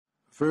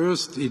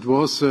First, it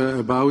was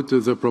about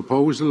the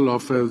proposal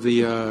of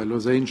the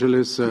Los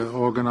Angeles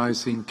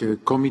Organizing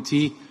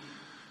Committee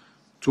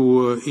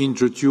to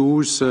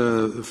introduce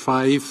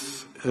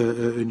 5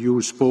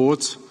 new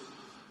sports,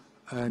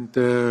 and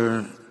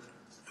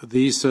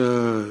these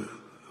 5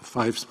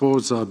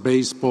 sports are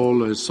baseball,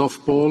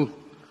 softball,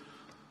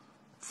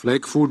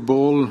 flag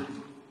football,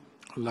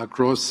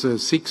 lacrosse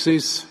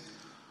sixes,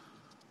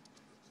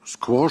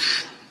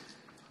 squash,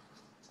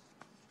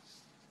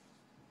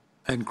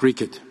 and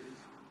cricket.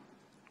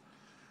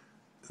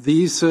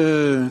 These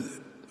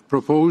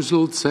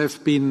proposals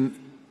have been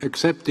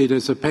accepted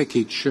as a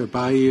package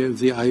by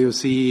the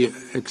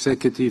IOC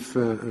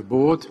Executive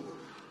Board,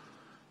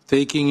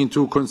 taking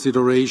into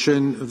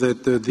consideration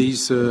that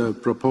these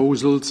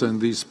proposals and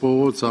these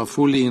sports are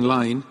fully in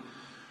line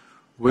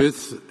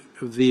with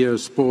the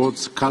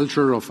sports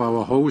culture of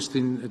our host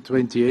in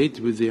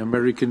 28, with the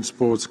American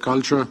sports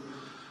culture.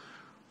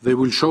 They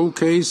will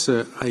showcase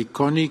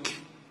iconic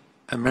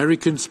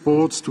American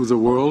sports to the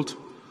world,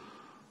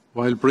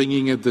 while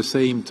bringing at the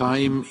same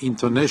time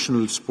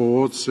international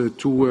sports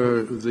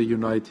to the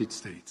United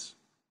States.